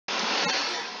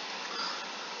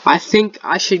I think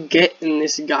I should get in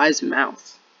this guy's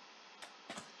mouth.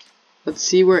 Let's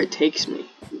see where it takes me.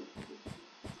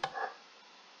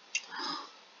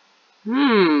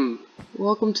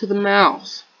 Welcome to the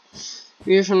mouth.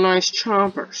 Here's some nice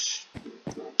chompers.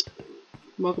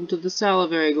 Welcome to the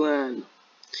salivary gland.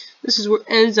 This is where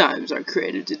enzymes are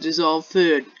created to dissolve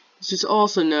food. This is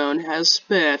also known as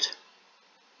spit.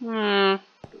 I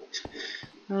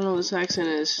don't know what this accent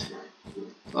is.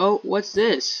 Oh, what's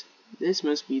this? This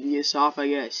must be the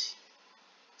esophagus.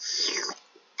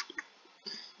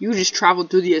 You just traveled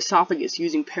through the esophagus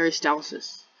using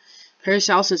peristalsis.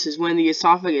 Peristalsis is when the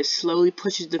esophagus slowly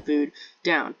pushes the food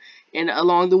down, and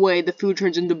along the way the food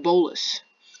turns into bolus.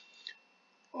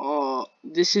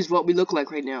 This is what we look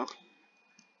like right now.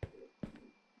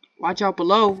 Watch out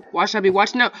below. Watch out, be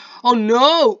watching out. Oh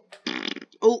no!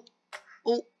 Oh.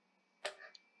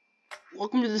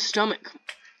 Welcome to the stomach.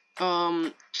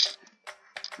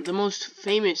 The most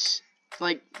famous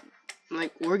like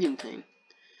organ thing.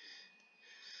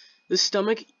 The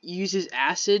stomach uses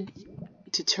acid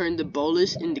to turn the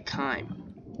bolus into chyme.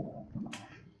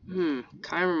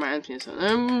 Chyme reminds me of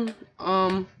something.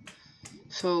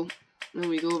 So then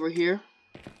we go over here.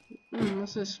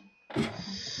 What's this?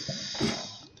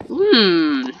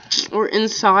 We're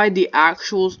inside the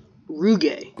actual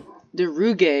rugae. The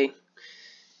rugae,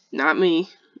 not me,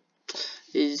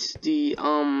 is the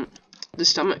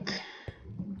stomach.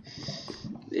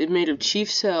 It's made of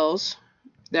chief cells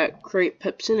that create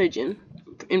pepsinogen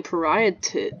and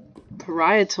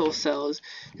parietal cells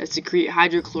that secrete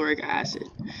hydrochloric acid.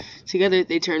 Together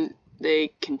they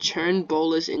can churn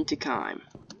bolus into chyme.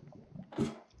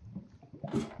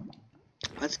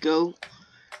 Let's go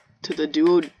to the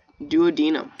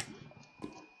duodenum.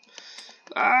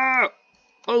 Oh,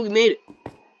 we made it.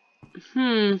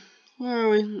 Where are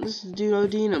we? This is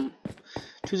duodenum.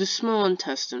 To the small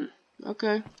intestine.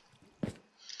 Okay.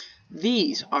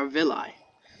 These are villi.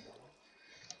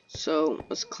 So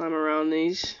let's climb around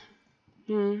these.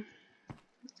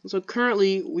 So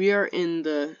currently we are in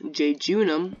the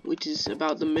jejunum, which is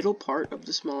about the middle part of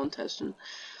the small intestine.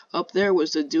 Up there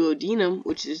was the duodenum,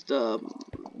 which is the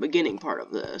beginning part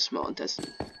of the small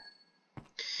intestine.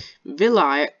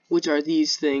 Villi, which are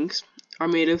these things, are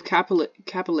made of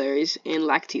capillaries and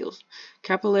lacteals.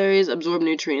 Capillaries absorb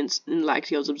nutrients and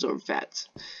lacteals absorb fats.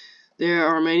 There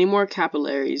are many more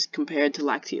capillaries compared to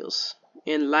lacteals,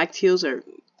 and lacteals are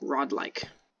rod-like.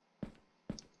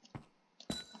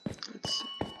 Let's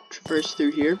traverse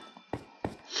through here.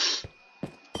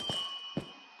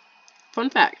 Fun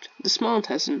fact, the small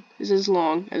intestine is as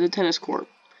long as a tennis court.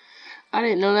 I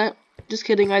didn't know that. Just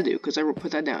kidding, I do, because I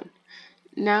put that down.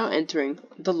 Now entering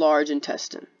the large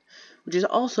intestine, which is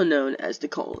also known as the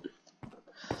colon.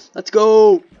 Let's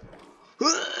go!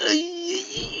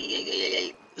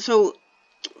 So,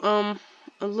 a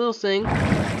little thing.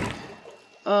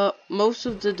 Most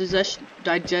of the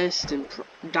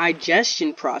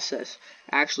digestion process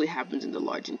actually happens in the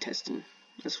large intestine.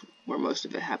 That's where most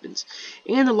of it happens.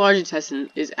 And the large intestine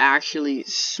is actually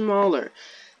smaller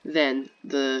than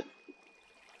the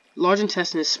large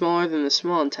intestine is smaller than the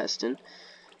small intestine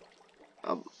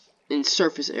in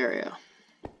surface area.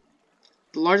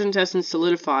 The large intestine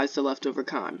solidifies the leftover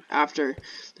chyme after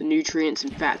the nutrients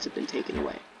and fats have been taken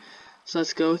away. So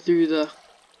let's go through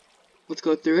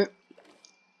it.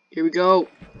 Here we go.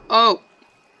 Oh.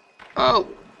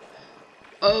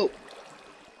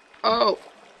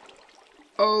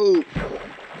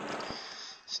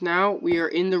 So now we are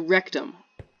in the rectum.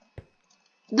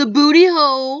 The booty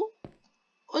hole.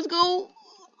 Let's go.